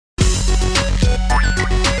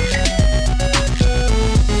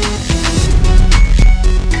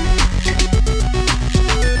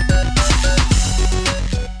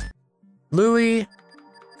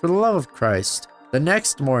For the love of Christ. The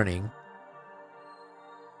next morning.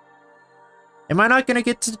 Am I not gonna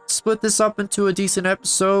get to split this up into a decent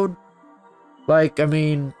episode? Like, I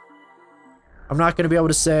mean... I'm not gonna be able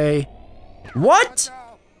to say... What?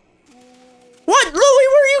 What? Louie,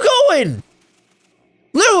 where are you going?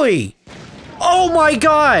 Louie! Oh my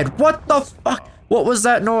god! What the fuck? What was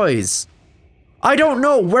that noise? I don't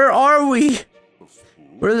know. Where are we?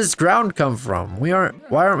 Where did this ground come from? Why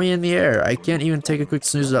aren't we in the air? I can't even take a quick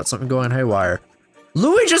snooze without something going haywire.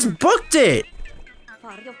 Louie just booked it!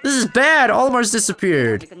 This is bad! Olimar's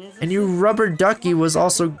disappeared. And you rubber ducky was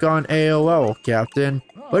also gone AOL, Captain.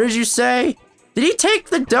 What did you say? Did he take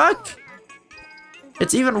the duck?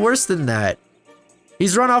 It's even worse than that.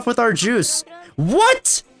 He's run off with our juice.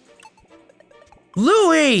 What?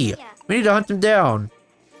 Louie! We need to hunt him down.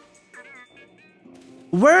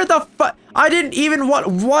 Where the fuck? I didn't even want-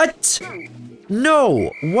 What?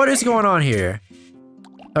 No! What is going on here?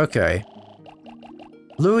 Okay.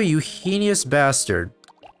 Louie, you heinous bastard.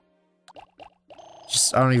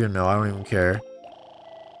 Just, I don't even know. I don't even care.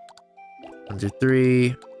 1, 2,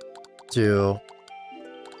 3, 2.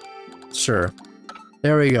 Sure.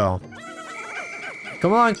 There we go.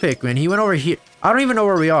 Come along, Pikmin. He went over here. I don't even know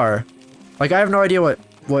where we are. Like, I have no idea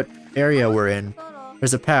what area we're in.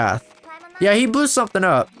 There's a path. Yeah, he blew something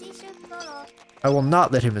up. I will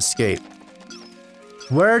not let him escape.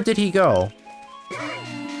 Where did he go?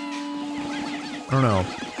 I don't know.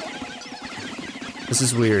 This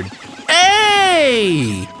is weird.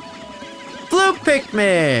 Hey! Blue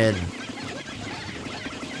Pikmin!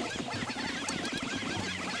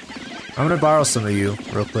 I'm gonna borrow some of you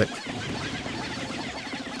real quick.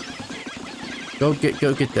 Go get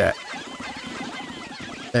that.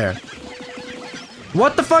 There.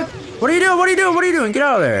 What the fuck? What are you doing? What are you doing? What are you doing? Get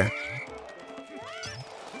out of there.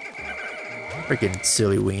 Freaking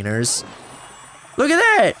silly wieners. Look at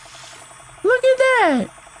that! Look at that!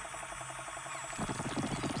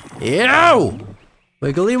 Ew!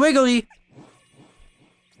 Wiggly wiggly.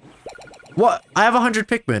 What? I have 100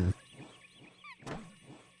 Pikmin.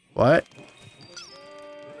 What?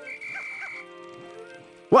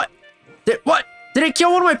 What? Did it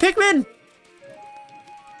kill one of my Pikmin?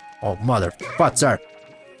 Oh, mother futzer.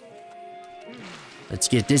 Let's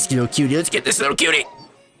get this little cutie. Let's get this little cutie.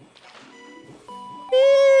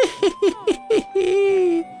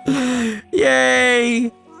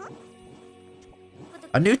 Yay!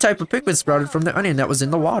 A new type of Pikmin sprouted from the onion that was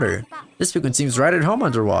in the water. This Pikmin seems right at home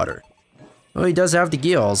underwater. Well, he does have the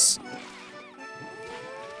gills.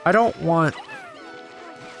 I don't want...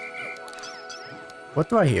 What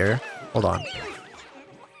do I hear? Hold on.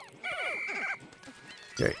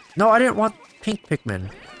 Okay. No, I didn't want pink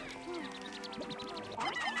Pikmin.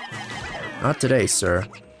 Not today, sir.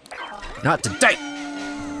 Not today!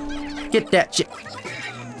 Get that shit!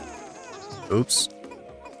 Oops.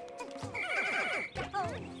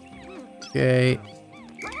 Okay.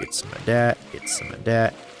 Get some of that, get some of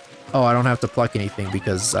that. Oh, I don't have to pluck anything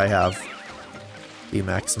because I have the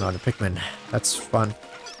max amount of Pikmin. That's fun.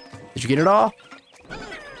 Did you get it all?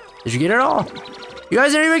 Did you get it all? You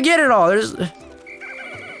guys didn't even get it all. There's...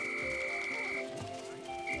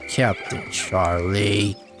 Captain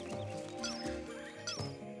Charlie.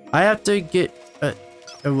 I have to get...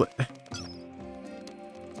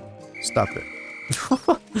 Stop it.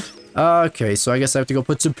 Okay, so I guess I have to go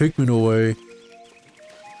put some Pikmin away.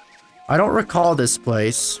 I don't recall this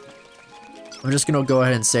place. I'm just gonna go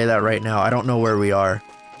ahead and say that right now. I don't know where we are.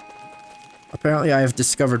 Apparently I have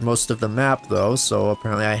discovered most of the map though, so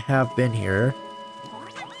apparently I have been here.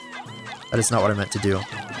 That is not what I meant to do.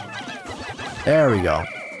 There we go.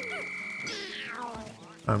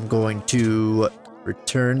 I'm going to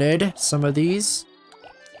return it, some of these.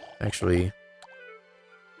 Actually,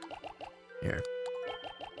 here.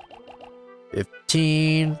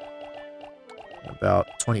 15.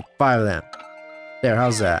 About 25 of them. There,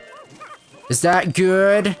 how's that? Is that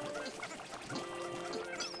good?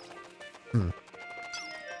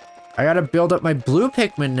 I gotta build up my blue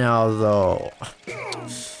Pikmin now, though.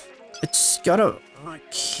 It's gotta... I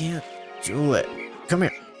can't do it. Come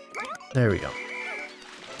here. There we go.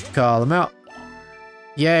 Call them out.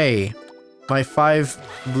 Yay. My 5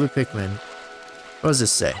 blue Pikmin. What does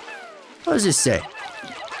this say? What does this say?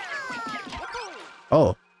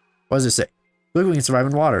 Oh. What does this say? Blue Pikmin can survive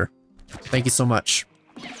in water. Thank you so much.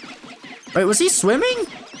 Wait, was he swimming?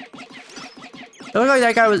 It looked like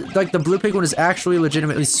that guy was, like, the blue Pikmin was actually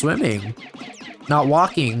legitimately swimming. Not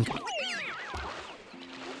walking.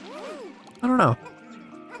 I don't know.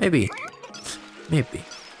 Maybe. Maybe.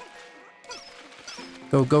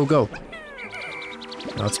 Go, go, go.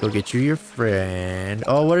 Now let's go get you your friend.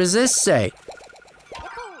 Oh, what does this say?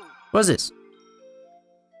 What is this?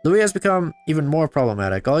 Louis has become even more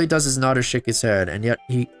problematic. All he does is nod or shake his head, and yet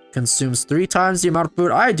he consumes 3 times the amount of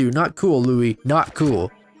food I do. Not cool, Louis. Not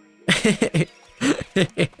cool.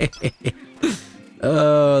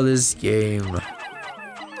 Oh, this game.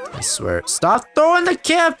 I swear. Stop throwing the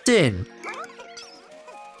captain!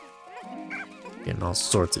 Getting all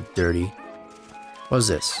sorts of dirty. What is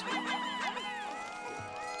this?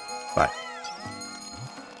 Bye.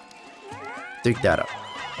 Dig that up.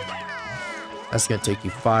 That's gonna take you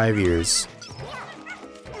 5 years.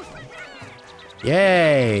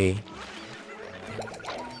 Yay!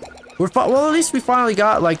 Well, at least we finally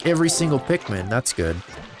got, like, every single Pikmin. That's good.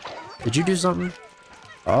 Did you do something?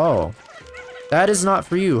 Oh. That is not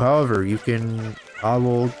for you. However, you can... I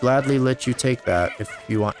will gladly let you take that if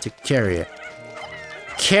you want to carry it.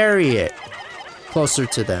 Carry it! Closer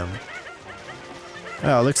to them.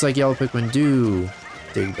 Oh, looks like yellow Pikmin do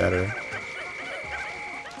dig better.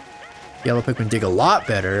 Yellow Pikmin dig a lot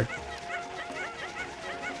better.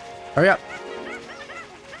 Hurry up!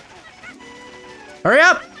 Hurry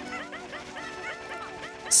up!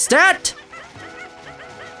 Stat!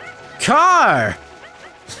 Car!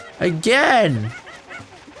 Again!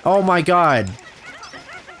 Oh my god.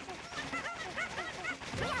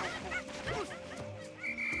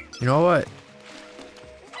 You know what?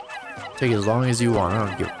 Take as long as you want. I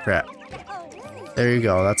don't give a crap. There you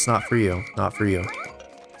go. That's not for you. Not for you.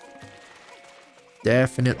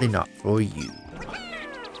 Definitely not for you.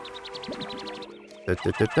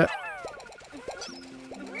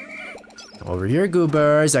 Over here,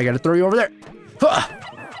 goobers. I gotta throw you over there. Huh!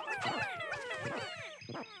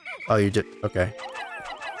 Oh, you did. Okay.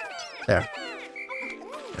 There.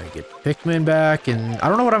 I get Pikmin back, and I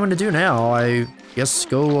don't know what I'm gonna do now. I guess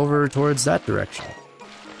go over towards that direction.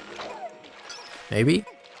 Maybe?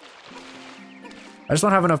 I just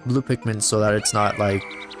don't have enough blue Pikmin so that it's not like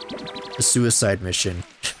a suicide mission.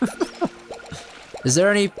 Is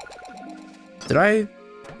there any... Did I...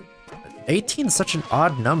 18 is such an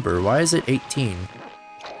odd number. Why is it 18?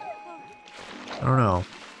 I don't know.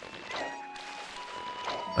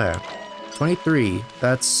 There. 23.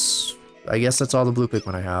 That's... I guess that's all the blue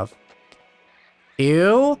Pikmin I have.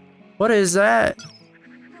 Ew? What is that?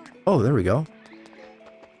 Oh, there we go.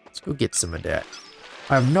 Let's go get some of that.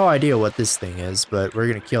 I have no idea what this thing is, but we're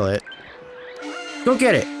gonna kill it. Go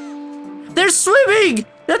get it! They're swimming!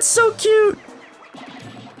 That's so cute!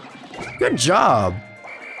 Good job!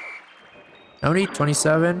 How many?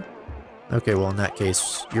 27? Okay, well in that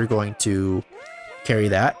case, you're going to carry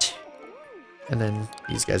that. And then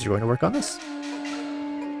these guys are going to work on this.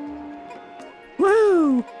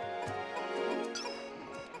 Woo!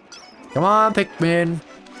 Come on, Pikmin.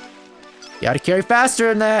 You gotta carry faster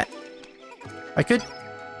than that. I could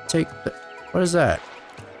take the... What is that?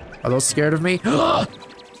 Are those scared of me? No,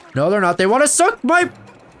 they're not. They want to suck my...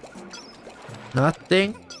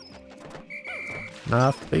 Nothing.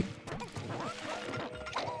 Nothing.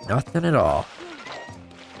 Nothing at all.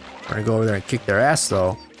 We're gonna go over there and kick their ass,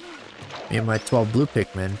 though. Me and my 12 blue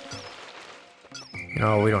Pikmin. You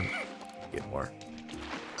know, we don't get more.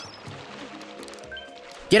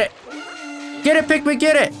 Get it! Get it, Pikmin,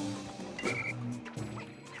 get it!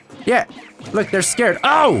 Yeah. Look, they're scared.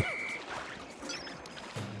 Oh!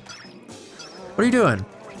 What are you doing?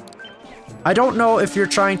 I don't know if you're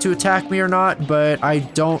trying to attack me or not, but I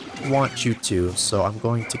don't want you to, so I'm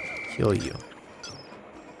going to kill you.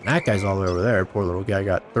 And that guy's all the way over there. Poor little guy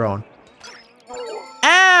got thrown.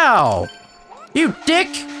 Ow! You dick!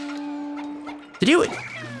 Did you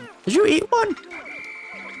eat one?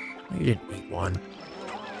 No, you didn't eat one.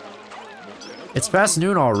 It's past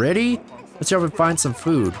noon already? Let's see if we can find some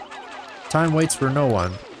food. Time waits for no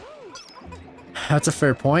one. That's a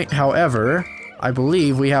fair point. However, I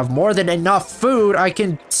believe we have more than enough food. I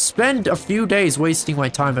can spend a few days wasting my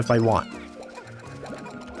time if I want.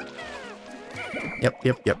 Yep.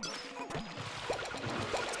 Let's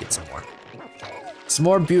get some more. Some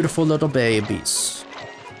more beautiful little babies.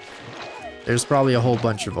 There's probably a whole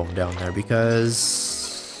bunch of them down there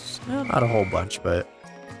because... Well, not a whole bunch, but...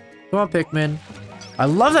 Come on, Pikmin. I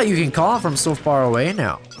love that you can call them from so far away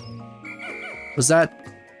now. Was that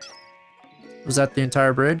the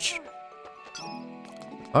entire bridge?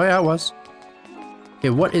 Oh yeah, it was. Okay,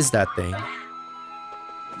 what is that thing?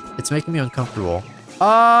 It's making me uncomfortable.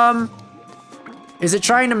 Is it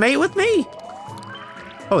trying to mate with me?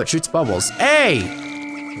 Oh, it shoots bubbles. Hey!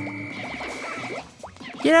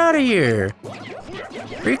 Get out of here!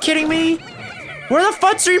 Are you kidding me? Where the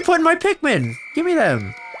futz are you putting my Pikmin? Give me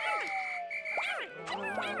them.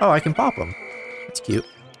 Oh, I can pop them. That's cute.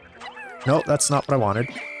 Nope, that's not what I wanted.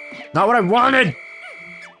 Not what I wanted!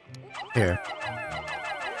 Here.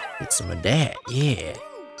 Get some of that, yeah.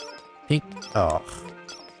 Pink, oh.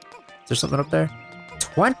 Is there something up there?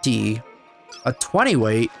 20? A 20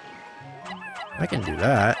 weight? I can do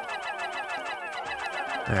that.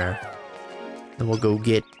 There. Then we'll go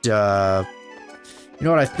get, you know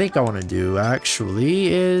what I think I want to do,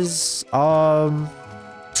 actually, is, I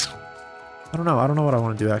don't know what I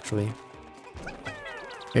want to do, actually.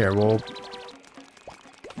 Here, I'll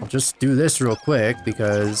just do this real quick,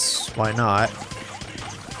 because why not?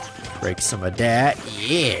 Break some of that,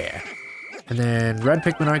 yeah! And then red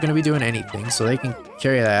Pikmin aren't going to be doing anything, so they can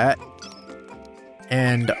carry that.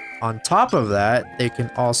 And on top of that, they can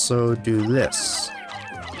also do this.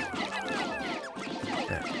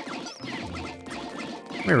 There.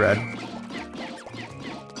 Come here, red.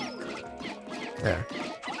 There.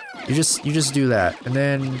 You just do that, and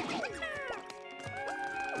then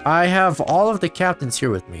I have all of the captains here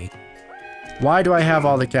with me. Why do I have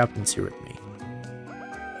all the captains here with me?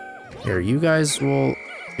 Here, you guys will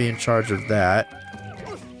be in charge of that.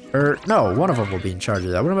 Or no, one of them will be in charge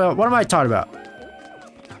of that. What am I talking about?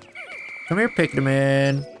 Come here,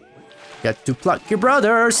 Pikmin. Get to pluck your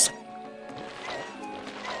brothers.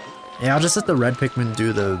 Yeah, I'll just let the red Pikmin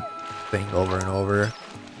do the thing over and over.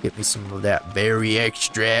 Get me some of that berry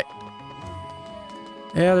extract.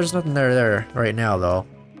 Yeah, there's nothing there right now, though.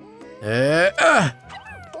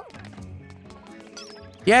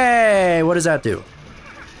 Yay! What does that do?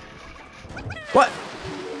 What?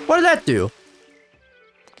 What did that do?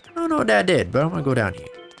 I don't know what that did, but I'm gonna go down here.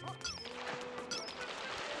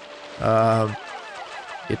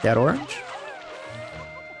 Get that orange?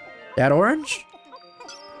 That orange?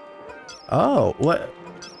 Oh, what?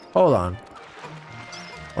 Hold on.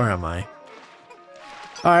 Where am I?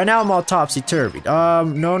 Alright, now I'm all topsy-turvy.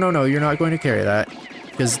 No, you're not going to carry that.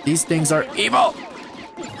 Because these things are evil!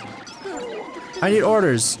 I need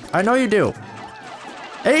orders. I know you do.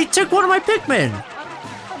 Hey, he took one of my Pikmin!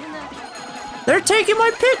 They're taking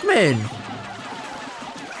my Pikmin!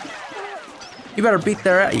 You better beat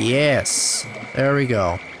their ass. Yes. There we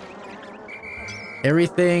go.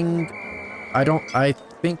 Everything... I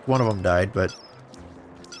think one of them died, but...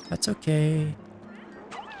 That's okay.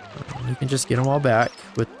 You can just get them all back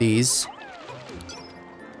with these.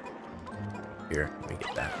 Here, let me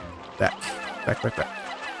get that. Back.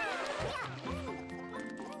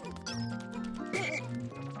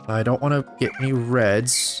 I don't want to get any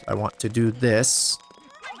reds. I want to do this.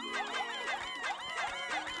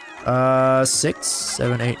 6,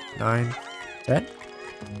 7, 8, 9, 10.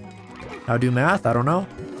 How do math? I don't know.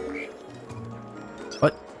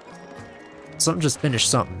 What? Something just finished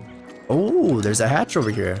something. Oh, there's a hatch over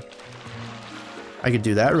here. I could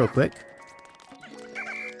do that real quick.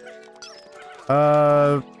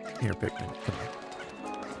 Here, Pikmin. Come here.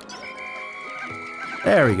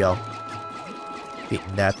 There we go.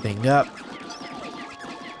 Beating that thing up.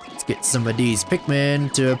 Let's get some of these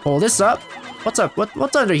Pikmin to pull this up. What's up?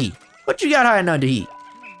 What's under heat? What you got hiding under heat?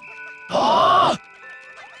 Oh!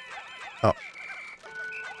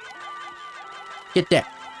 Get that.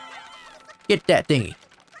 Get that thingy.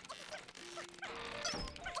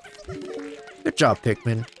 Good job,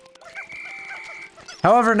 Pikmin.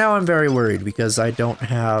 However, now I'm very worried because I don't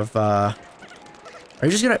have, Are you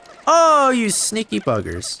just gonna... Oh, you sneaky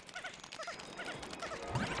buggers.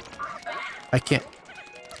 I can't...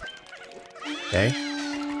 Okay.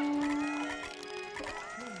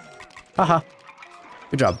 Haha.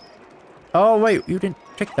 Good job. Oh, wait, you didn't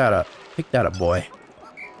pick that up. Pick that up, boy.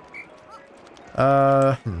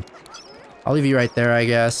 I'll leave you right there, I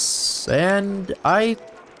guess. And I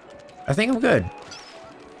think I'm good.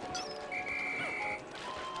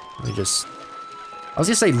 Let me just... I was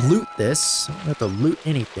gonna say loot this. I don't have to loot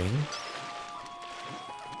anything.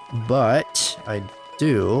 But I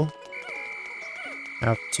do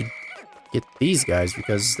have to get these guys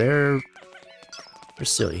because they're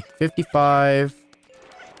silly. 55.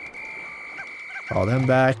 Call them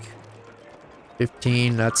back.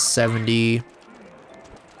 15, that's 70.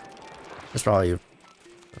 There's probably a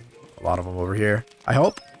lot of them over here. I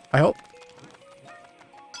hope.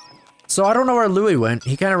 So I don't know where Louis went.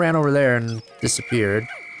 He kind of ran over there and disappeared.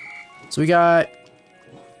 So we got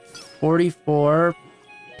 44,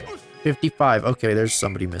 55. Okay, there's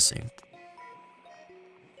somebody missing.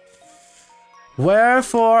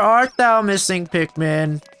 Wherefore art thou missing,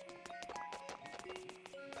 Pikmin?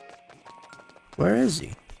 Where is he?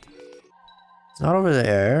 He's not over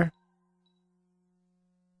there.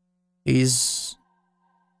 He's...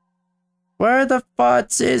 Where the fuck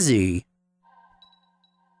is he?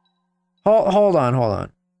 Hold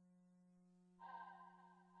on.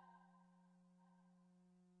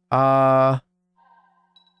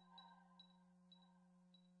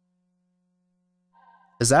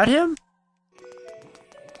 Is that him?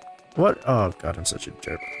 What? Oh god, I'm such a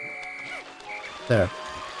jerk. There.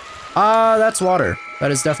 Ah, that's water.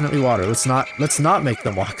 That is definitely water. Let's not make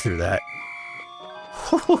them walk through that.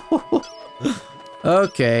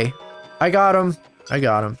 Okay. I got him. I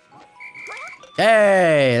got him.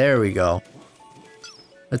 Hey, there we go.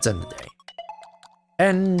 Let's end the day.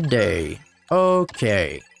 End day.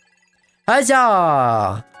 Okay.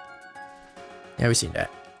 Huzzah! Yeah, we seen that.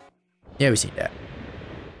 Yeah, we seen that.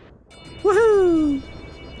 Woohoo!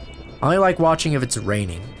 I only like watching if it's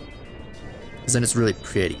raining. Because then it's really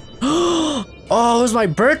pretty. Oh, it was my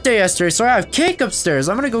birthday yesterday, so I have cake upstairs.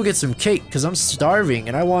 I'm gonna go get some cake because I'm starving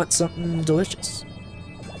and I want something delicious.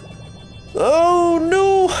 Oh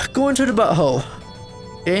no! Go into the butthole.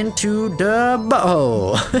 Into the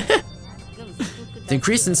butthole. It's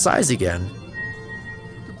increased in size again.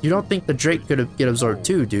 You don't think the Drake could get absorbed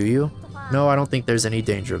too, do you? No, I don't think there's any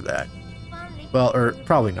danger of that. Well, or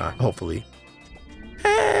probably not, hopefully.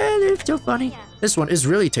 They're still funny. This one is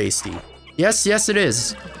really tasty. Yes, yes it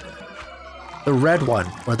is. The red one,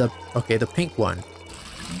 or the pink one.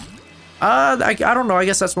 I don't know, I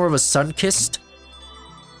guess that's more of a sun-kissed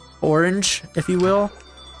orange, if you will.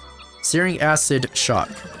 Searing acid shock.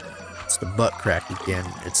 It's the butt crack again.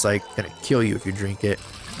 It's like gonna kill you if you drink it.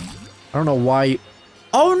 I don't know why.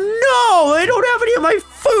 Oh no! I don't have any of my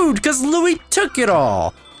food because Louis took it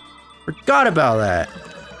all. Forgot about that.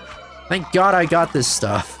 Thank God I got this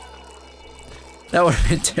stuff. That would have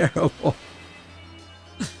been terrible.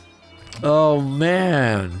 Oh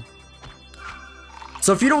man.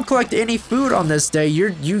 So if you don't collect any food on this day,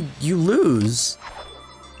 you lose.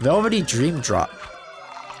 Velvety Dream Drop.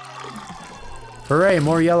 Hooray,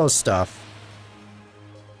 more yellow stuff.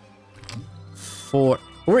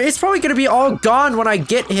 It's probably gonna be all gone when I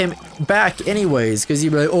get him back anyways, because he'd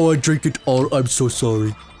be like, oh, I drank it all, I'm so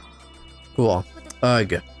sorry. Cool.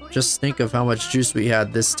 Ugh. Just think of how much juice we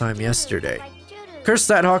had this time yesterday. Curse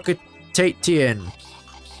that Hokatatian.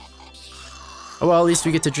 Oh well, at least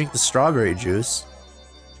we get to drink the strawberry juice.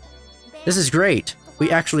 This is great.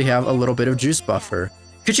 We actually have a little bit of juice buffer.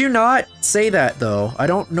 Could you not say that though? I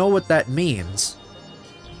don't know what that means.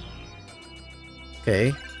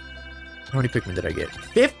 Okay. How many Pikmin did I get?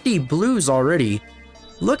 50 blues already.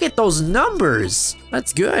 Look at those numbers.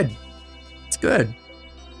 That's good. It's good.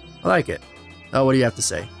 I like it. Oh, what do you have to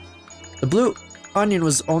say? The blue onion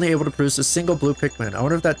was only able to produce a single blue Pikmin. I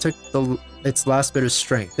wonder if that took its last bit of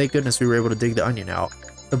strength. Thank goodness we were able to dig the onion out.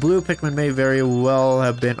 The blue Pikmin may very well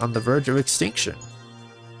have been on the verge of extinction.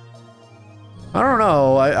 I don't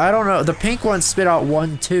know. I don't know. The pink one spit out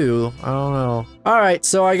one too. I don't know. Alright,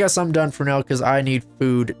 so I guess I'm done for now because I need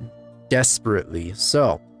food desperately.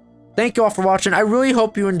 So, thank you all for watching. I really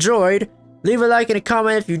hope you enjoyed. Leave a like and a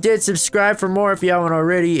comment if you did. Subscribe for more if you haven't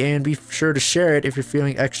already. And be sure to share it if you're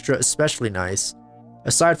feeling extra especially nice.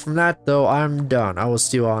 Aside from that though, I'm done. I will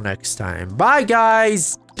see you all next time. Bye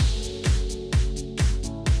guys!